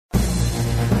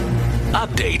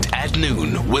Update at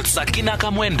noon with Sakina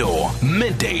Kamwendo,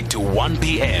 midday to 1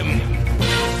 p.m.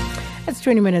 It's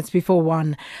 20 minutes before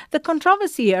 1. The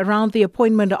controversy around the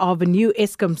appointment of a new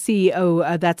Eskom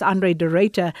CEO, that's Andre de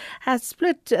Ruyter, has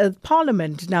split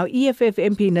Parliament. Now, EFF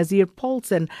MP Nazir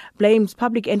Paulsen blames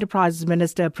Public Enterprises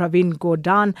Minister Pravin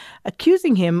Gordhan,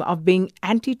 accusing him of being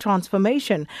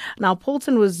anti-transformation. Now,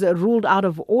 Paulsen was ruled out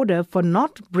of order for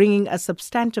not bringing a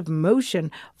substantive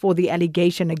motion for the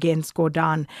allegation against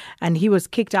Gordhan, and he was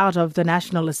kicked out of the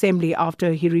National Assembly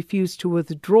after he refused to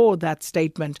withdraw that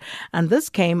statement. And this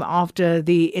came after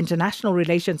the International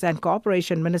Relations and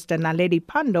Cooperation Minister Naledi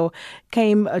Pandor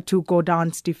came to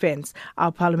Gordhan's defense.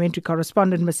 Our parliamentary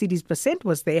correspondent Mercedes Besent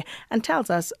was there and tells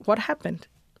us what happened.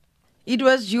 It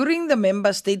was during the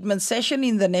member statement session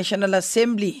in the National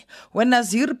Assembly when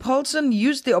Nazir Paulsen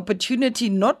used the opportunity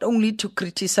not only to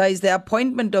criticize the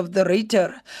appointment of de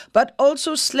Ruyter, but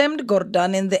also slammed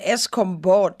Gordhan and the Eskom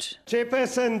board.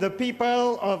 Chairperson, the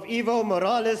people of Evo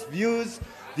Morales views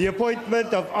the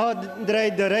appointment of Andre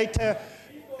de Ruyter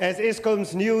as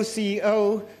Eskom's new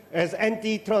CEO as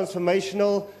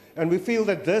anti-transformational, and we feel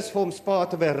that this forms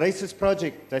part of a racist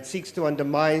project that seeks to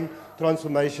undermine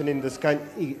transformation in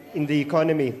the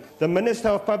economy. The Minister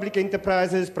of Public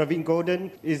Enterprises, Pravin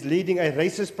Gordhan, is leading a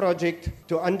racist project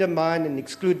to undermine and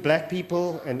exclude black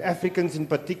people and Africans in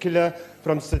particular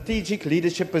from strategic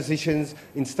leadership positions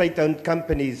in state-owned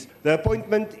companies. The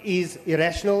appointment is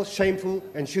irrational, shameful,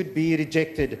 and should be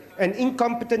rejected. An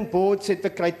incompetent board set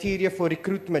the criteria for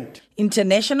recruitment.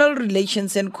 International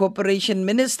Relations and Cooperation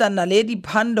Minister Naledi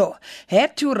Pandor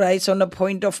had to rise on a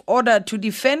point of order to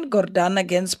defend Gordhan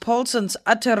against Paulsen's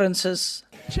utterances.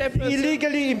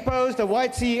 Illegally imposed a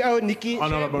white CEO, Nico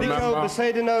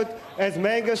Bezuidenhout, as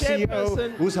Mango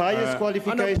CEO, whose highest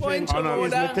qualification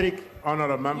is matric.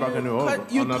 Honourable member, can you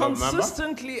hold? You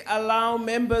consistently allow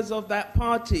members of that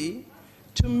party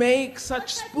to make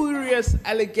such spurious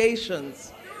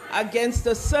allegations against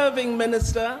a serving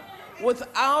minister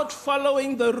without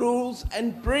following the rules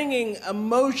and bringing a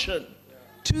motion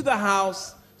to the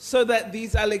House so that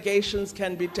these allegations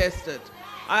can be tested.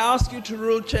 I ask you to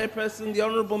rule, Chairperson. The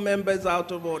honourable member is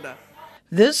out of order.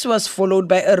 This was followed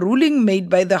by a ruling made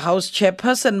by the House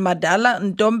Chairperson Madala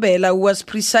Ntombela, who was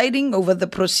presiding over the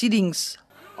proceedings.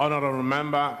 Honourable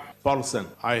member Paulsen,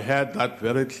 I heard that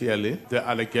very clearly. The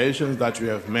allegations that you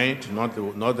have made, not the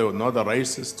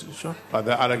racist issue, but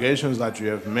the allegations that you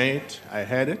have made, I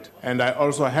heard it. And I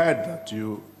also heard that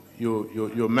you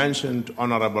mentioned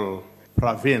Honourable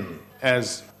Pravin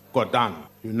as Gordhan.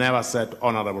 You never said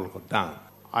Honourable Gordhan.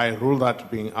 I rule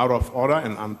that being out of order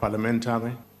and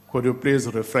unparliamentary. Could you please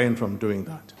refrain from doing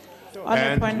that? On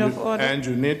a point of order. And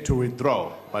you need to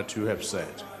withdraw what you have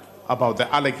said about the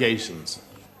allegations,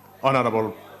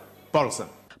 Honourable Paulsen.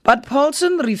 But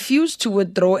Paulsen refused to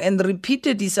withdraw and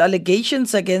repeated his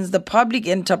allegations against the Public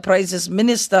Enterprises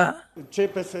Minister.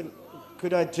 Chairperson,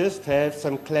 could I just have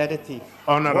some clarity?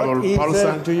 Honourable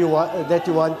Paulsen, what that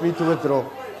you want me to withdraw?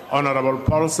 Honourable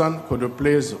Paulsen, could you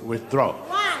please withdraw?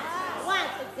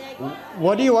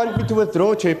 What do you want me to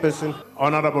withdraw, Chairperson?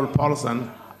 Honourable Paulsen,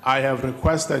 I have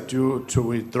requested you to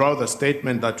withdraw the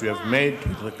statement that you have made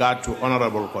with regard to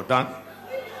Honourable Gordhan.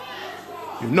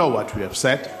 You know what we have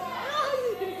said.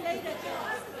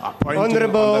 Appointing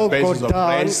Honourable on the basis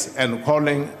Gordhan, of race and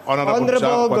calling Honourable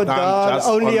Gordhan just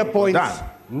only appoints Gordhan.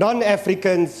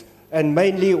 non-Africans and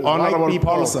mainly Honourable white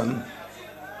people.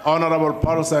 Honourable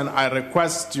Paulsen, I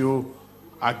request you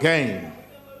again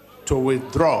to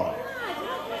withdraw.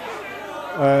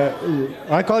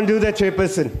 I can't do that,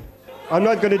 Chairperson. I'm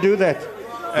not going to do that.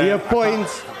 He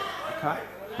appoints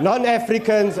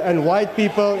non-Africans and white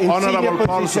people in senior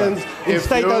positions in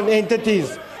state-owned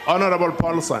entities. Honourable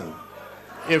Paulsen,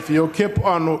 if you keep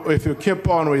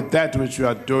on with that which you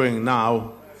are doing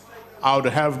now, I would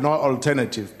have no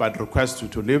alternative but request you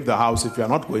to leave the House if you are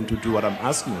not going to do what I'm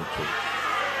asking you to.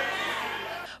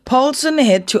 Paulsen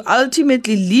had to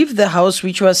ultimately leave the House,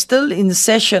 which was still in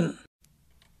session.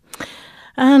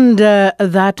 And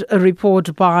that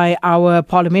report by our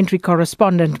parliamentary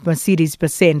correspondent, Mercedes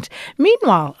Besent.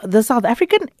 Meanwhile, the South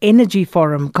African Energy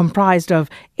Forum, comprised of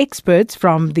experts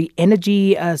from the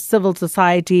energy, civil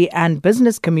society and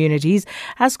business communities,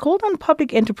 has called on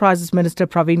Public Enterprises Minister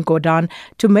Pravin Gordhan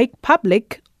to make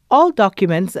public all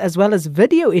documents as well as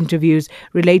video interviews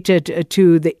related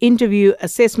to the interview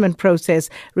assessment process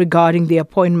regarding the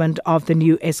appointment of the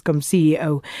new Eskom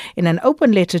CEO. In an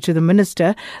open letter to the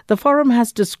minister, the forum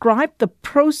has described the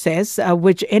process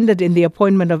which ended in the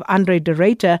appointment of Andre de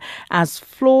Ruyter as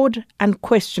flawed and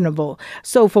questionable.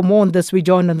 So for more on this, we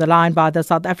joined on the line by the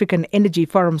South African Energy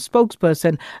Forum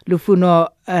spokesperson, Lufuno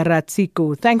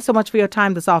Ratsiku. Thanks so much for your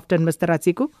time this afternoon, Mr.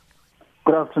 Ratsiku.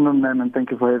 Good afternoon, ma'am, and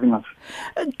thank you for having us.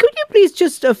 Could you please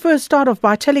just first start off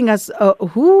by telling us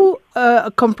who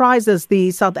comprises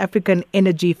the South African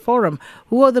Energy Forum?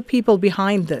 Who are the people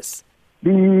behind this?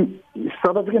 The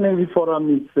South African Energy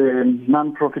Forum is a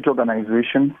non-profit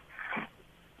organization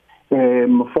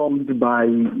formed by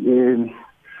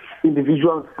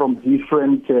individuals from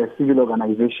different civil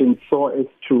organizations so as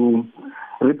to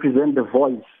represent the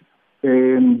voice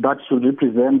that should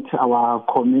represent our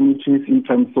communities in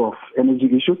terms of energy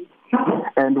issues.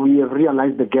 And we have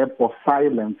realized the gap of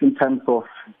silence in terms of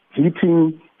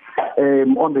hitting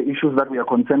on the issues that we are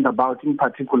concerned about, in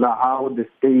particular how the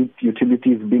state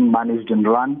utility is being managed and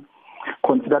run,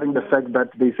 considering the fact that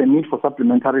there is a need for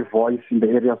supplementary voice in the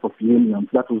areas of unions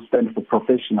that will stand for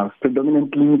professionals.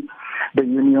 Predominantly, the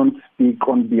unions speak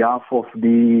on behalf of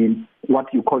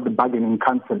what you call the bargaining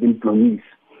council employees,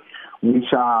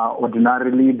 which are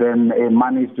ordinarily then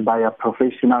managed by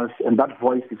professionals, and that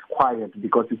voice is quiet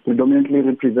because it's predominantly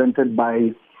represented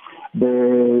by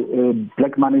the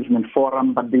Black Management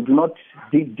Forum, but they do not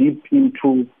dig deep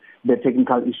into the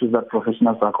technical issues that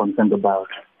professionals are concerned about.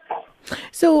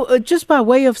 So just by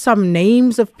way of some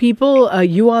names of people,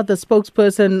 you are the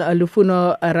spokesperson,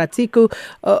 Lufuno Ratsiku.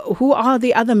 Who are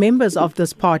the other members of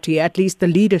this party, at least the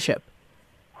leadership?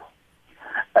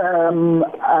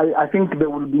 I think there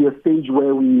will be a stage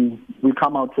where we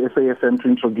come out to SAFM to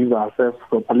introduce ourselves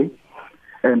properly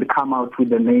and come out with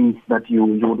the names that you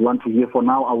would want to hear. For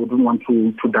now, I wouldn't want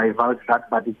to divulge that,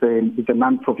 but it's a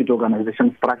non-profit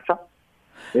organization structure,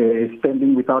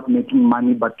 standing without making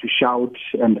money, but to shout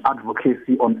and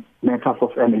advocacy on matters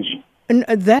of energy. And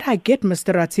that I get,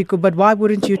 Mr. Ratsiku, but why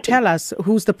wouldn't you tell us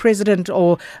who's the president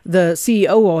or the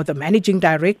CEO or the managing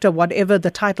director, whatever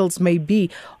the titles may be,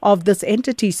 of this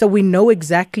entity, so we know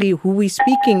exactly who we're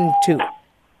speaking to?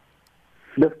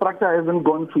 The structure hasn't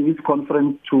gone to each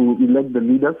conference to elect the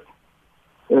leaders.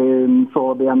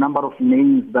 So there are a number of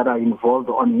names that are involved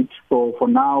on it. So for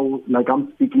now, like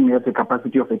I'm speaking at the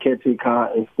capacity of a caretaker,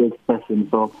 a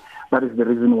spokesperson. So that is the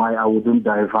reason why I wouldn't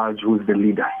divulge who's the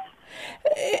leader.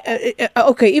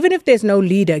 Okay, even if there's no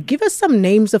leader, give us some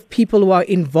names of people who are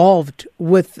involved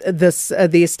with this,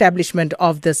 the establishment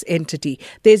of this entity.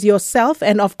 There's yourself,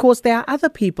 and of course there are other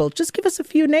people. Just give us a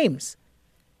few names.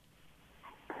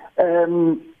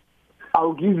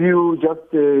 I'll give you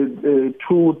just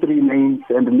 2-3 names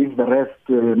and leave the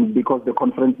rest because the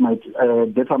conference might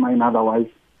determine otherwise.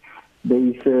 There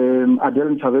is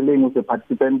Adele Nchaveleng, who's a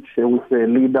participant, who's a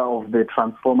leader of the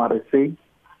Transformer SA.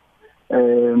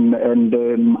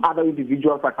 And other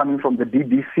individuals are coming from the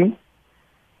DDC.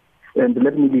 And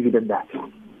let me leave it at that.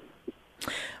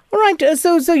 All right.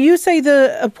 So you say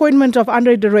the appointment of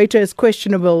Andre de Ruyter is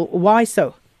questionable. Why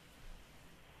so?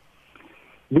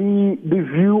 The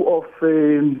view of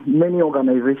many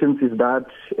organizations is that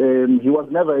he was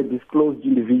never a disclosed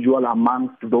individual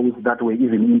amongst those that were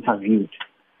even interviewed,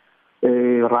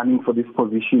 running for this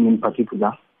position in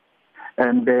particular.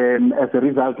 And as a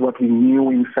result, what we knew,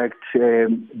 in fact,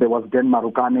 there was Dan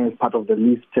Marukane as part of the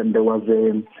list, and there was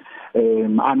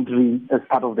Andre as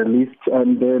part of the list,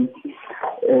 and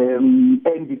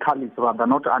Andy Callis, rather,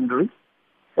 not Andre.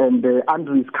 And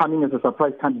Andre is coming as a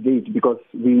surprise candidate because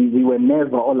we were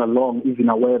never all along even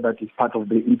aware that he's part of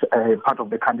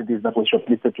the candidates that were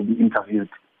shortlisted to be interviewed.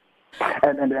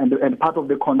 And part of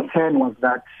the concern was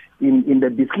that in the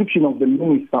description of the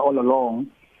minister all along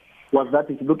was that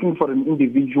he's looking for an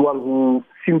individual who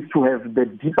seems to have the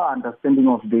deeper understanding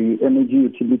of the energy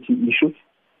utility issues.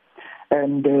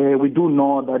 And we do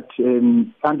know that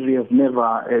Andre has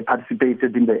never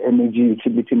participated in the energy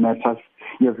utility matters.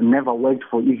 He has never worked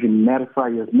for even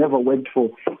NERSA. He has never worked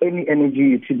for any energy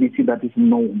utility that is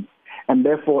known. And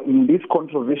therefore, in this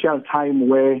controversial time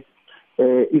where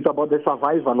it's about the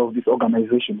survival of this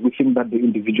organization, we think that the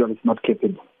individual is not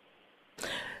capable.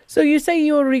 So you say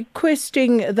you're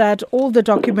requesting that all the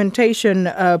documentation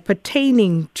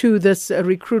pertaining to this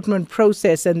recruitment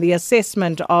process and the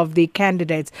assessment of the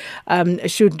candidates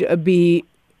should it be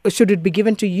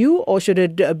given to you, or should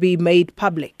it be made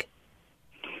public?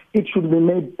 It should be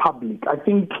made public. I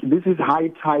think this is high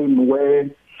time where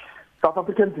South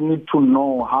Africans need to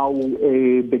know how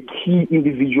the key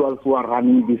individuals who are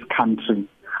running this country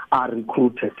are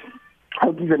recruited.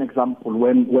 I'll give an example.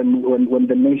 When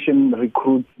the nation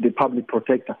recruits the public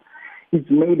protector, it's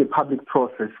made a public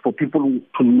process for people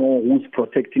to know who's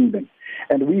protecting them.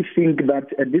 And we think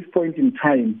that at this point in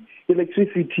time,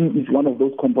 electricity is one of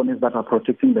those components that are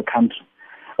protecting the country.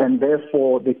 And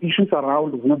therefore, the issues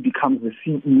around who becomes the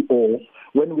CEO,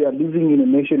 when we are living in a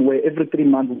nation where every 3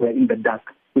 months we're in the dark,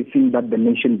 we think that the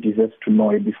nation deserves to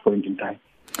know at this point in time.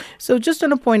 So just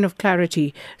on a point of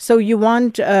clarity, so you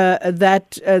want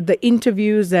that the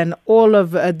interviews and all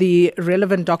of the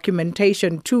relevant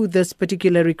documentation to this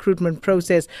particular recruitment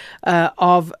process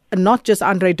of not just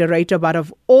Andre de Ruyter, but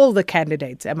of all the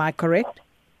candidates, am I correct?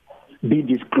 Be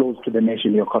disclosed to the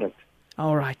nation, you're correct.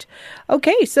 All right.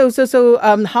 Okay, so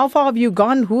how far have you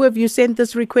gone? Who have you sent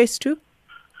this request to?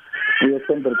 We have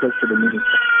sent the request to the minister.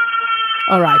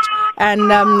 All right.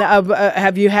 And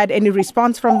have you had any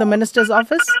response from the minister's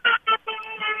office?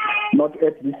 Not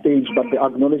at this stage, but the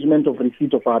acknowledgement of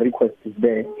receipt of our request is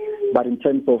there. But in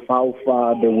terms of how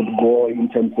far they would go, in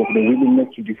terms of the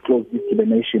willingness to disclose this to the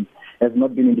nation, has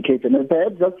not been indicated. And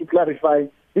perhaps just to clarify,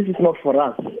 this is not for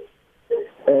us.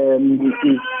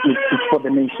 It's for the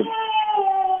nation.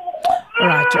 All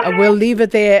right. We'll leave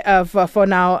it there for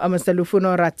now. Mr.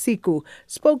 Lufuno Ratsiku,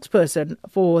 spokesperson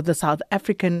for the South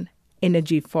African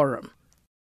Energy Forum.